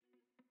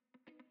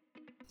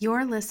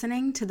You're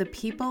listening to the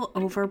People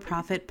Over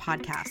Profit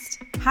podcast.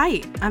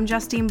 Hi, I'm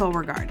Justine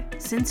Beauregard.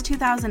 Since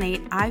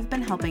 2008, I've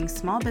been helping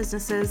small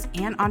businesses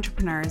and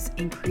entrepreneurs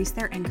increase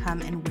their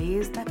income in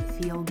ways that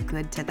feel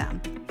good to them.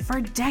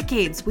 For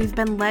decades, we've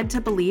been led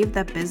to believe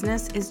that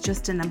business is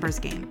just a numbers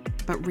game,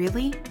 but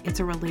really, it's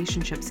a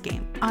relationships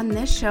game. On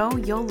this show,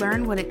 you'll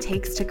learn what it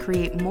takes to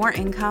create more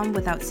income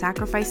without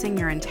sacrificing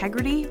your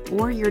integrity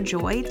or your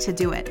joy to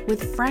do it.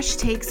 With fresh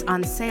takes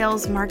on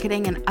sales,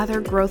 marketing, and other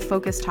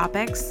growth-focused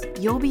topics,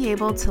 you'll be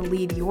able to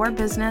lead your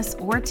business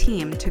or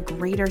team to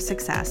greater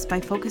success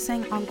by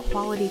focusing on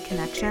quality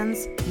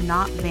connections,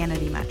 not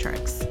vanity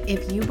metrics.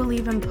 If you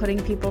believe in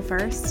putting people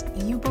first,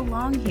 you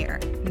belong here.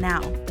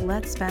 Now,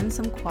 let's spend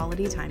some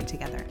quality time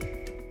together.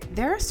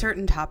 There are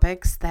certain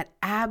topics that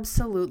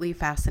absolutely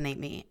fascinate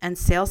me, and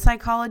sales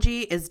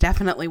psychology is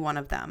definitely one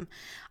of them.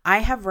 I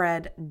have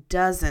read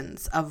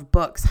dozens of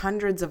books,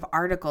 hundreds of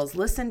articles,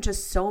 listened to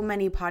so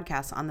many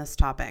podcasts on this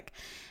topic,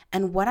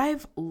 and what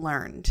I've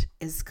learned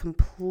is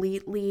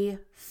completely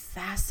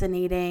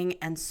fascinating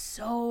and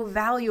so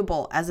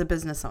valuable as a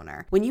business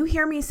owner. When you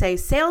hear me say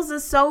sales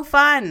is so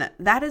fun,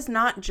 that is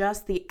not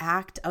just the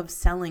act of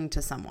selling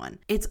to someone.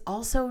 It's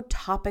also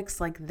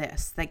topics like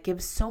this that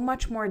give so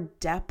much more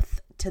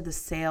depth to the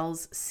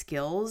sales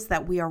skills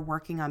that we are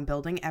working on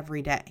building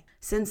every day.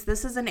 Since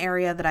this is an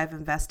area that I've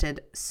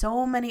invested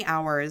so many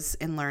hours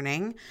in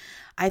learning,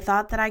 I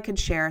thought that I could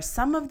share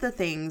some of the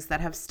things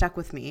that have stuck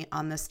with me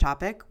on this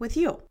topic with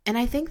you. And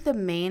I think the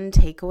main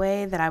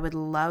takeaway that I would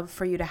love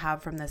for you to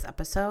have from this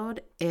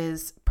episode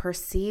is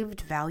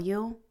perceived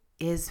value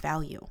is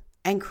value.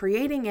 And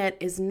creating it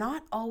is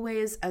not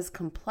always as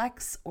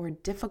complex or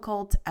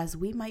difficult as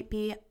we might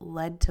be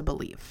led to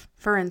believe.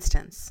 For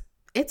instance,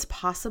 it's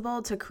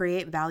possible to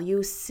create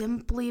value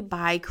simply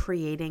by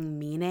creating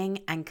meaning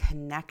and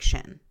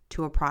connection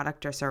to a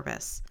product or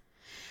service.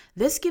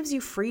 This gives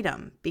you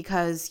freedom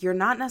because you're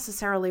not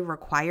necessarily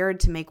required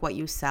to make what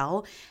you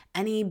sell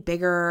any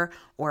bigger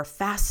or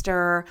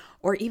faster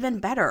or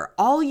even better.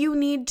 All you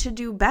need to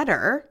do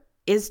better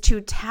is to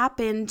tap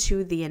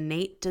into the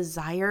innate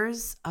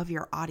desires of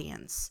your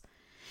audience.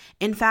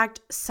 In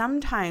fact,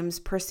 sometimes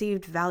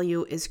perceived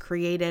value is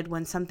created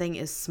when something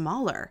is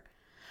smaller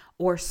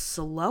or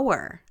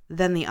slower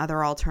than the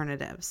other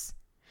alternatives.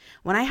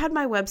 When I had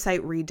my website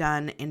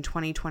redone in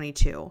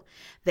 2022,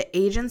 the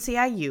agency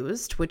I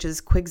used, which is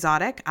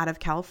Quixotic out of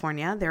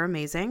California, they're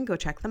amazing. Go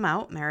check them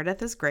out.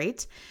 Meredith is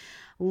great.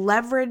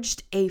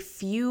 Leveraged a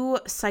few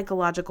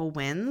psychological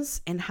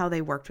wins in how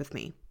they worked with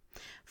me.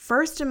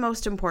 First and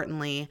most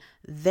importantly,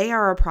 they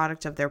are a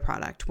product of their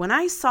product. When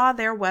I saw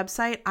their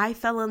website, I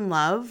fell in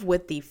love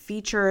with the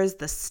features,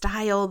 the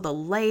style, the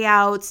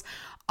layouts.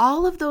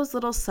 All of those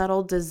little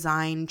subtle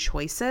design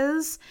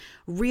choices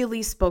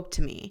really spoke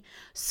to me.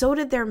 So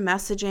did their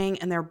messaging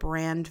and their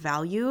brand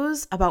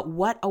values about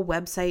what a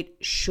website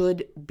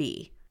should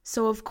be.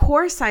 So of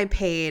course I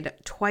paid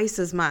twice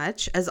as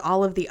much as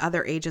all of the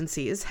other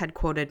agencies had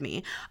quoted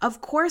me. Of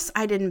course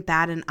I didn't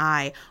bat an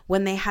eye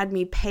when they had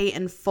me pay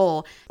in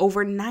full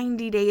over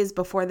 90 days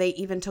before they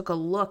even took a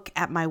look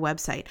at my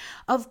website.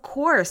 Of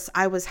course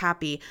I was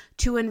happy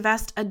to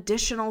invest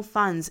additional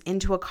funds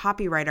into a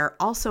copywriter,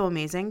 also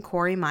amazing,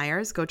 Corey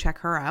Myers, go check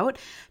her out,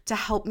 to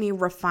help me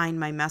refine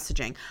my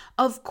messaging.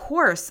 Of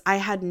course I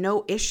had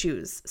no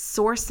issues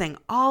sourcing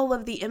all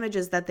of the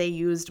images that they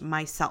used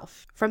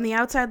myself. From the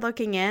outside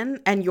looking in,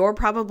 and you're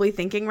probably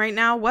thinking right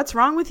now, what's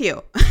wrong with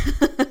you?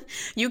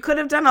 You could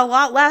have done a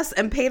lot less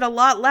and paid a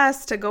lot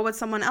less to go with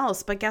someone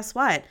else. But guess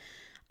what?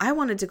 I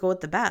wanted to go with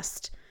the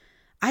best.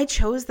 I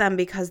chose them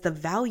because the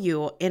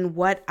value in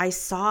what I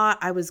saw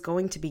I was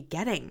going to be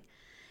getting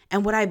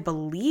and what I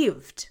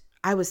believed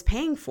I was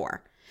paying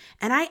for.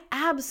 And I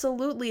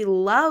absolutely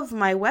love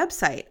my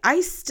website.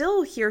 I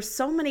still hear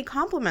so many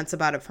compliments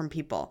about it from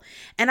people.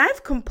 And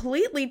I've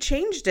completely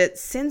changed it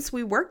since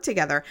we worked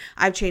together.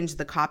 I've changed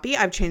the copy,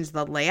 I've changed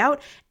the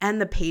layout and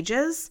the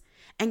pages.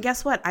 And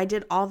guess what? I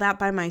did all that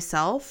by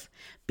myself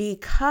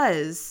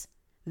because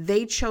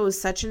they chose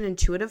such an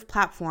intuitive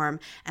platform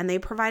and they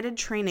provided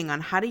training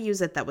on how to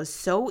use it that was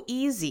so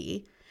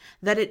easy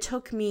that it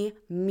took me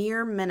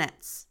mere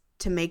minutes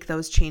to make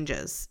those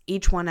changes,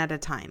 each one at a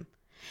time.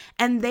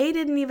 And they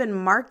didn't even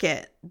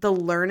market the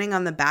learning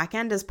on the back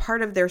end as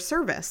part of their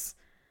service.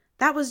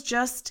 That was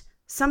just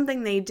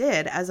something they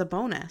did as a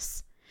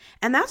bonus.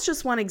 And that's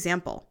just one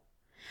example.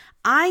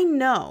 I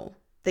know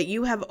that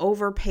you have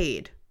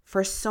overpaid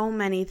for so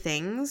many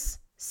things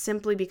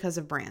simply because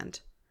of brand.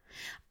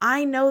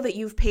 I know that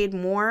you've paid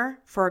more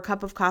for a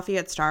cup of coffee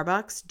at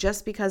Starbucks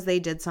just because they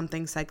did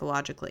something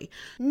psychologically.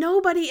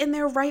 Nobody in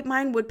their right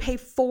mind would pay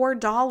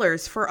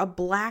 $4 for a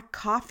black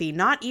coffee,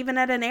 not even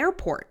at an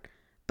airport.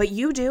 But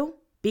you do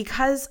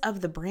because of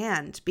the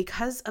brand,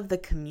 because of the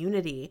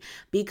community,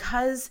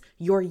 because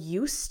you're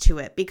used to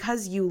it,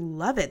 because you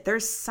love it.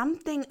 There's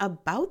something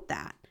about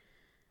that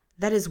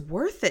that is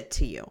worth it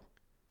to you.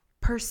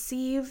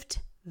 Perceived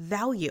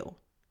value.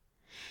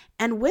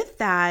 And with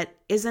that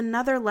is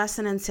another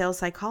lesson in sales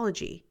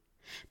psychology,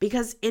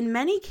 because in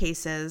many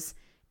cases,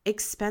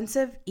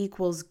 expensive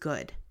equals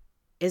good.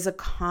 is a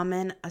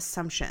common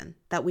assumption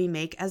that we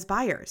make as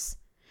buyers.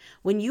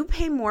 When you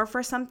pay more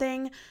for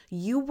something,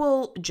 you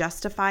will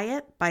justify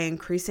it by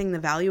increasing the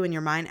value in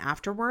your mind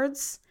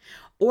afterwards,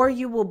 or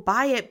you will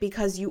buy it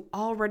because you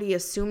already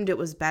assumed it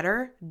was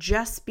better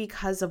just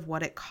because of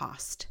what it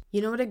cost.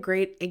 You know what a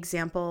great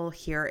example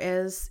here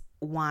is?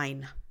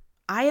 Wine.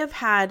 I have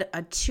had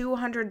a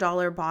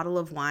 $200 bottle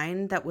of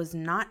wine that was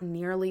not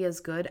nearly as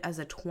good as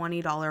a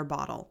 $20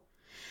 bottle,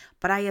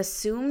 but I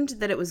assumed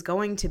that it was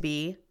going to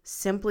be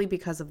simply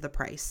because of the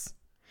price.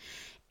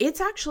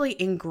 It's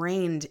actually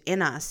ingrained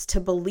in us to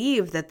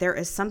believe that there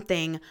is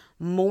something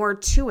more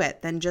to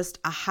it than just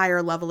a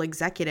higher level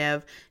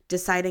executive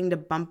deciding to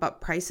bump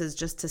up prices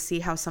just to see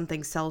how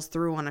something sells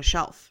through on a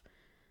shelf.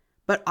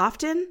 But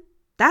often,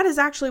 that is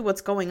actually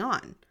what's going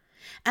on.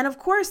 And of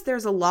course,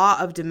 there's a law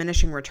of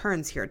diminishing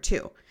returns here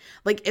too.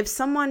 Like if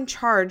someone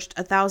charged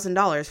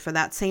 $1,000 for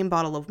that same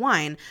bottle of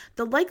wine,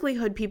 the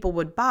likelihood people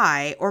would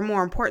buy, or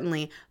more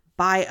importantly,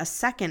 buy a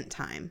second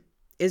time,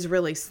 is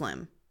really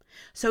slim.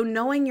 So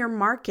knowing your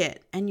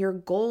market and your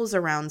goals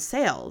around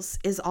sales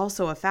is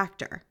also a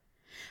factor.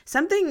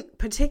 Something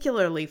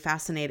particularly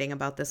fascinating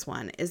about this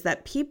one is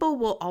that people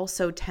will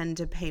also tend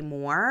to pay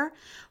more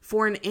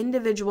for an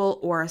individual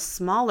or a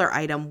smaller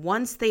item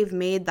once they've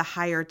made the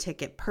higher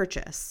ticket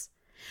purchase.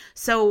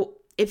 So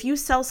if you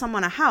sell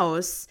someone a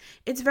house,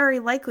 it's very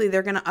likely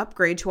they're going to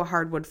upgrade to a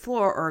hardwood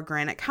floor or a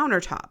granite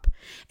countertop.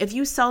 If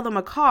you sell them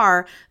a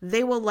car,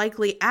 they will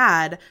likely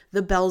add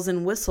the bells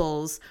and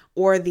whistles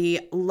or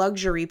the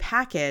luxury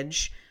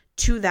package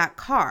to that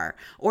car.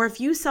 Or if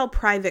you sell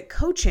private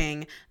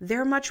coaching,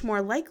 they're much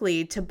more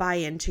likely to buy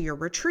into your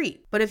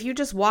retreat. But if you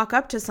just walk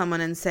up to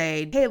someone and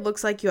say, hey, it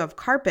looks like you have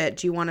carpet.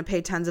 Do you want to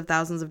pay tens of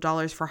thousands of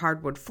dollars for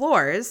hardwood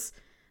floors?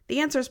 The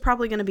answer is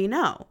probably going to be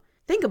no.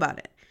 Think about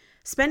it.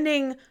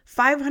 Spending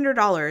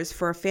 $500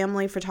 for a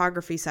family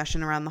photography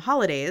session around the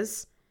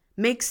holidays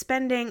makes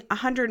spending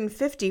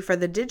 $150 for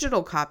the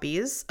digital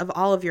copies of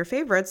all of your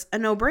favorites a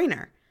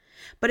no-brainer.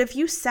 But if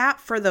you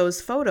sat for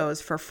those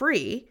photos for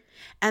free,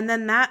 and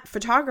then that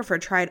photographer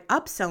tried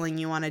upselling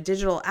you on a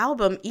digital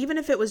album, even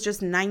if it was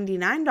just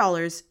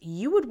 $99,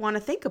 you would want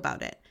to think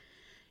about it.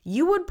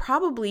 You would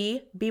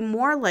probably be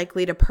more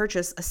likely to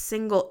purchase a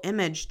single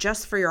image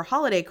just for your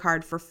holiday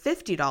card for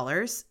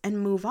 $50 and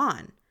move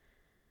on.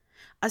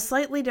 A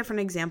slightly different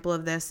example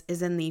of this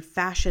is in the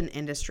fashion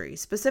industry,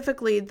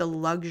 specifically the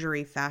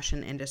luxury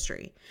fashion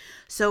industry.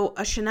 So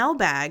a Chanel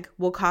bag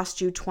will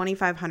cost you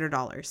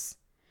 $2,500.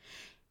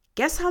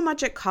 Guess how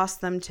much it costs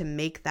them to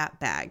make that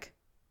bag?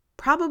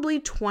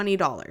 Probably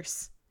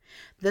 $20.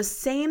 The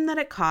same that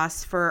it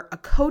costs for a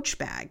Coach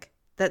bag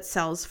that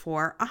sells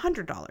for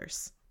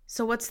 $100.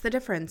 So what's the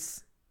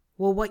difference?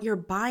 Well, what you're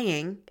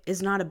buying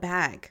is not a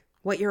bag.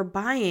 What you're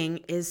buying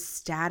is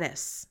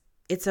status.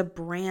 It's a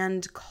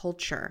brand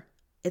culture.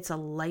 It's a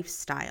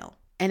lifestyle.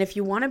 And if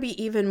you want to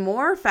be even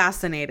more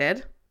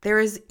fascinated, there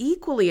is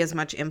equally as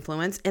much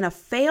influence in a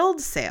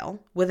failed sale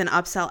with an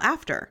upsell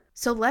after.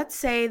 So let's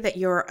say that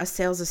you're a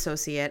sales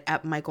associate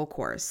at Michael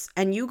Kors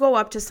and you go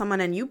up to someone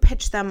and you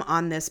pitch them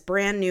on this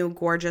brand new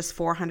gorgeous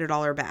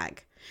 $400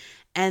 bag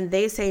and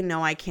they say,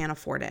 no, I can't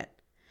afford it.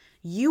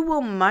 You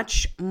will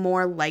much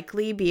more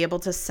likely be able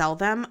to sell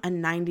them a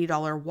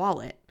 $90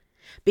 wallet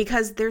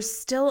because there's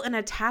still an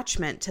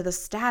attachment to the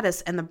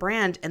status and the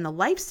brand and the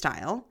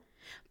lifestyle,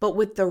 but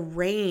with the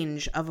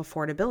range of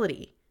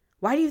affordability.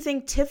 Why do you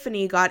think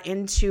Tiffany got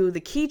into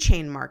the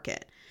keychain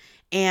market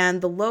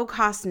and the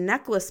low-cost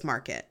necklace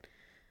market?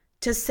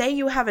 To say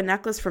you have a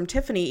necklace from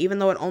Tiffany, even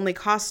though it only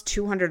costs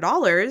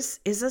 $200,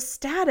 is a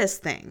status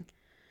thing.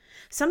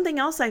 Something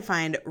else I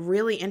find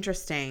really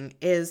interesting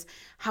is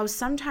how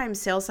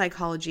sometimes sales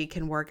psychology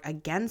can work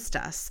against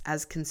us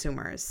as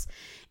consumers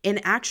in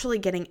actually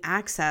getting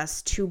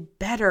access to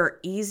better,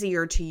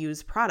 easier to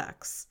use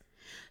products.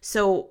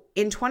 So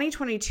in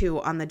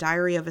 2022 on the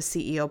Diary of a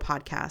CEO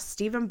podcast,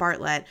 Stephen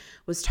Bartlett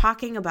was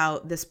talking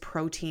about this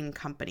protein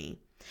company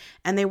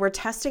and they were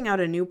testing out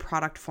a new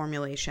product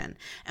formulation.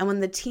 And when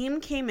the team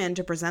came in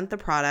to present the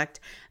product,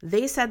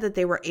 they said that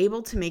they were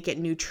able to make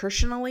it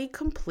nutritionally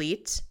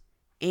complete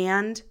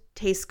and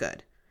taste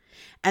good.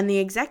 And the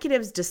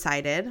executives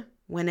decided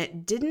when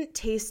it didn't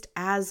taste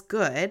as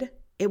good,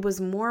 it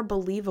was more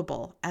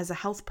believable as a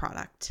health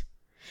product.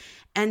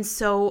 And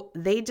so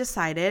they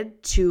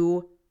decided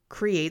to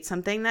create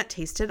something that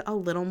tasted a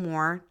little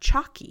more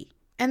chalky.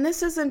 And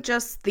this isn't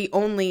just the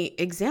only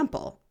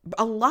example.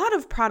 A lot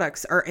of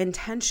products are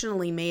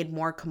intentionally made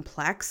more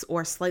complex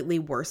or slightly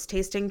worse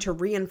tasting to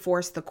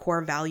reinforce the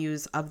core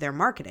values of their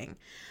marketing.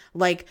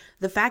 Like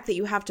the fact that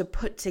you have to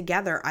put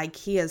together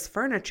IKEA's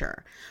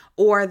furniture,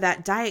 or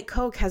that Diet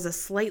Coke has a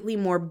slightly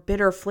more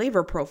bitter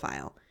flavor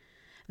profile.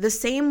 The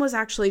same was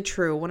actually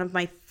true. One of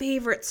my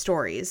favorite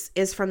stories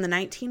is from the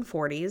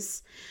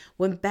 1940s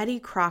when Betty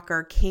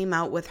Crocker came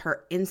out with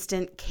her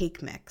instant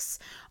cake mix.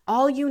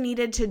 All you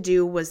needed to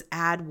do was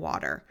add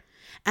water.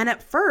 And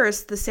at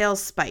first, the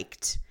sales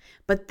spiked.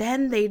 but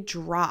then they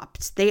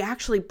dropped. They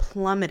actually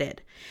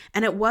plummeted.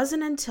 And it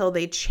wasn't until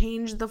they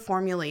changed the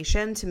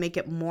formulation to make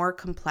it more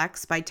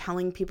complex by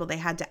telling people they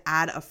had to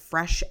add a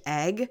fresh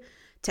egg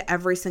to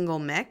every single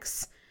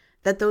mix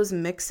that those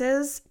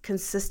mixes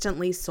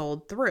consistently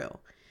sold through.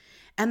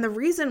 And the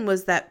reason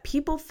was that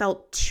people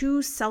felt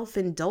too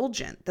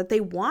self-indulgent, that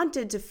they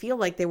wanted to feel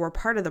like they were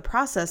part of the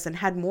process and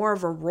had more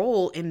of a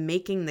role in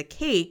making the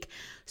cake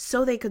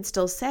so they could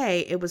still say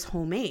it was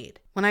homemade.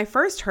 When I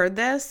first heard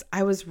this,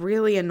 I was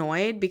really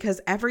annoyed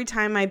because every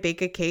time I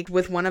bake a cake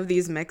with one of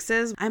these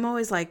mixes, I'm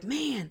always like,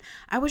 man,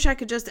 I wish I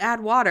could just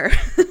add water.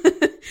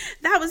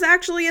 That was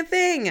actually a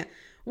thing.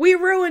 We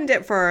ruined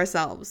it for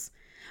ourselves.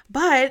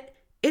 But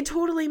it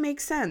totally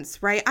makes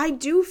sense, right? I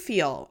do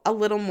feel a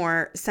little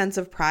more sense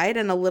of pride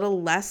and a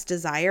little less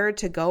desire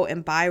to go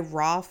and buy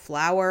raw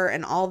flour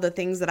and all the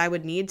things that I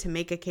would need to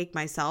make a cake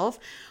myself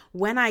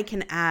when I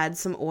can add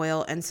some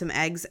oil and some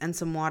eggs and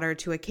some water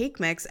to a cake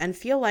mix and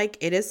feel like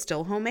it is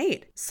still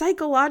homemade.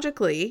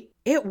 Psychologically,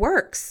 it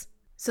works.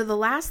 So the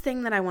last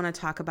thing that I want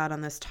to talk about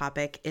on this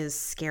topic is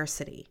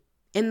scarcity.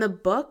 In the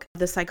book,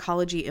 The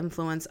Psychology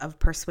Influence of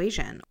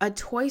Persuasion, a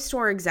toy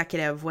store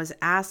executive was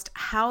asked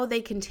how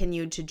they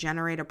continued to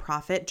generate a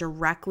profit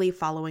directly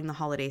following the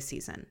holiday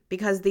season.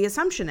 Because the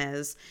assumption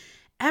is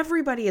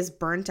everybody is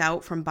burnt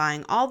out from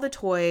buying all the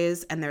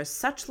toys and there's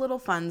such little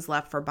funds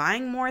left for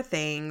buying more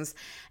things.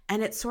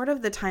 And it's sort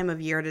of the time of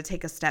year to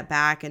take a step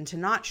back and to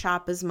not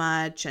shop as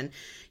much and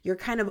you're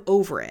kind of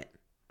over it,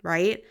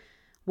 right?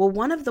 Well,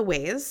 one of the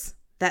ways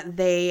that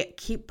they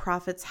keep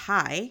profits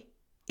high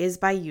is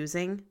by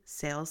using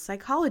sales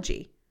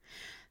psychology.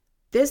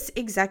 This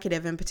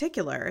executive in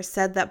particular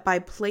said that by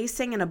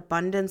placing an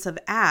abundance of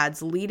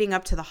ads leading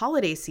up to the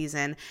holiday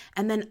season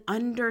and then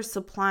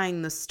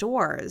undersupplying the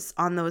stores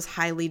on those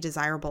highly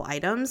desirable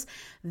items,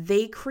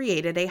 they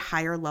created a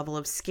higher level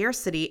of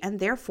scarcity and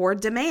therefore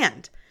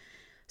demand.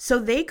 So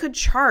they could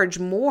charge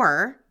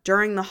more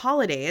during the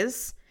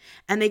holidays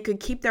and they could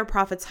keep their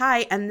profits high,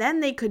 and then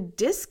they could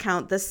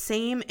discount the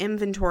same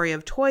inventory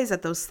of toys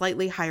at those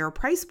slightly higher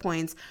price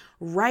points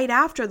right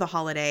after the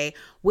holiday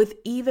with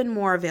even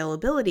more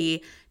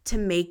availability to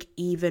make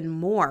even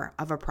more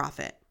of a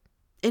profit.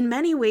 In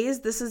many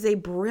ways, this is a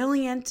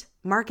brilliant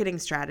marketing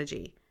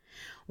strategy.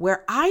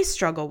 Where I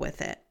struggle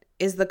with it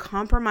is the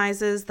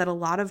compromises that a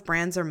lot of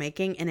brands are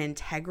making in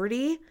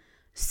integrity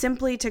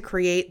simply to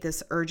create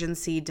this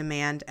urgency,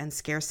 demand, and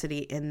scarcity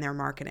in their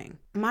marketing.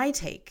 My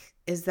take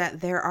is that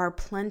there are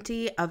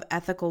plenty of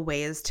ethical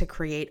ways to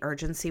create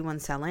urgency when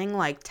selling,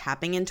 like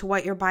tapping into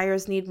what your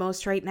buyers need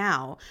most right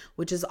now,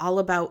 which is all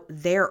about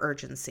their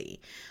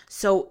urgency.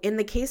 So in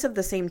the case of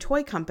the same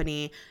toy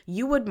company,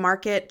 you would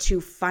market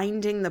to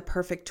finding the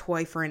perfect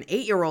toy for an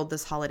 8-year-old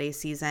this holiday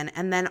season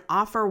and then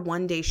offer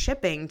one-day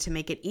shipping to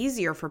make it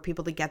easier for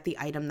people to get the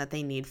item that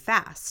they need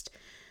fast.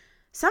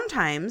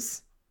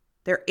 Sometimes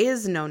there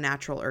is no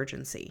natural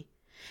urgency.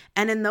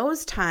 And in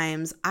those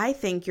times, I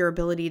think your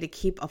ability to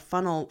keep a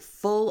funnel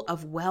full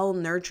of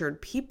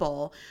well-nurtured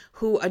people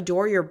who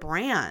adore your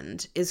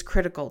brand is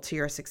critical to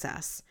your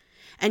success.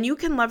 And you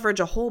can leverage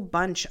a whole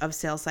bunch of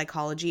sales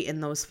psychology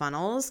in those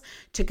funnels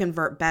to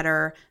convert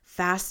better,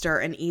 faster,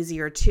 and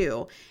easier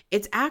too.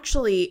 It's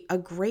actually a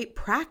great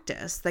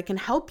practice that can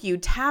help you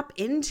tap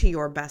into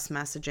your best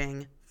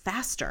messaging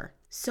faster.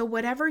 So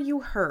whatever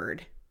you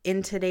heard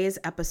in today's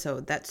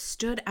episode that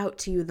stood out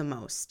to you the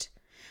most,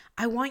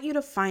 I want you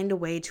to find a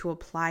way to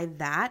apply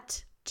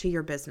that to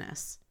your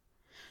business.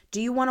 Do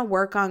you want to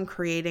work on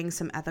creating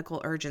some ethical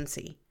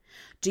urgency?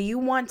 Do you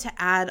want to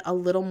add a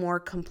little more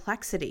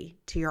complexity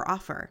to your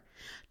offer?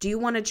 Do you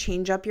want to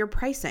change up your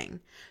pricing?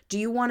 Do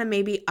you want to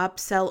maybe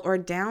upsell or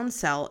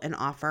downsell an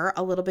offer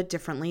a little bit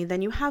differently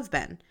than you have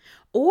been?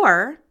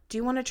 Or do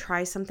you want to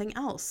try something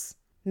else?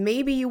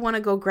 Maybe you want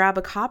to go grab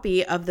a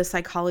copy of The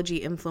Psychology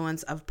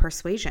Influence of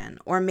Persuasion,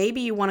 or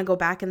maybe you want to go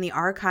back in the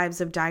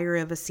archives of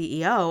Diary of a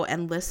CEO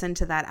and listen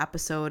to that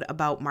episode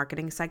about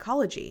marketing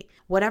psychology.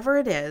 Whatever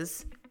it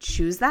is,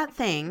 choose that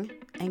thing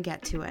and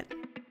get to it.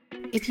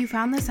 If you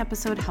found this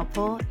episode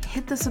helpful,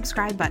 hit the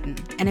subscribe button.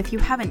 And if you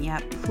haven't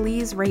yet,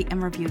 please rate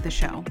and review the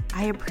show.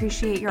 I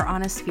appreciate your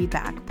honest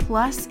feedback.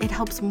 Plus, it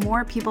helps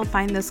more people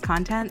find this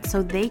content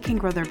so they can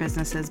grow their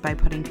businesses by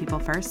putting people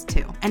first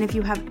too. And if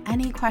you have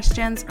any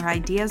questions or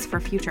ideas for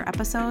future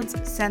episodes,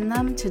 send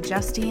them to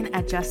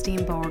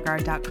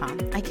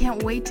Justine@JustineBeauregard.com. I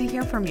can't wait to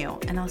hear from you,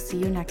 and I'll see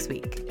you next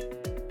week.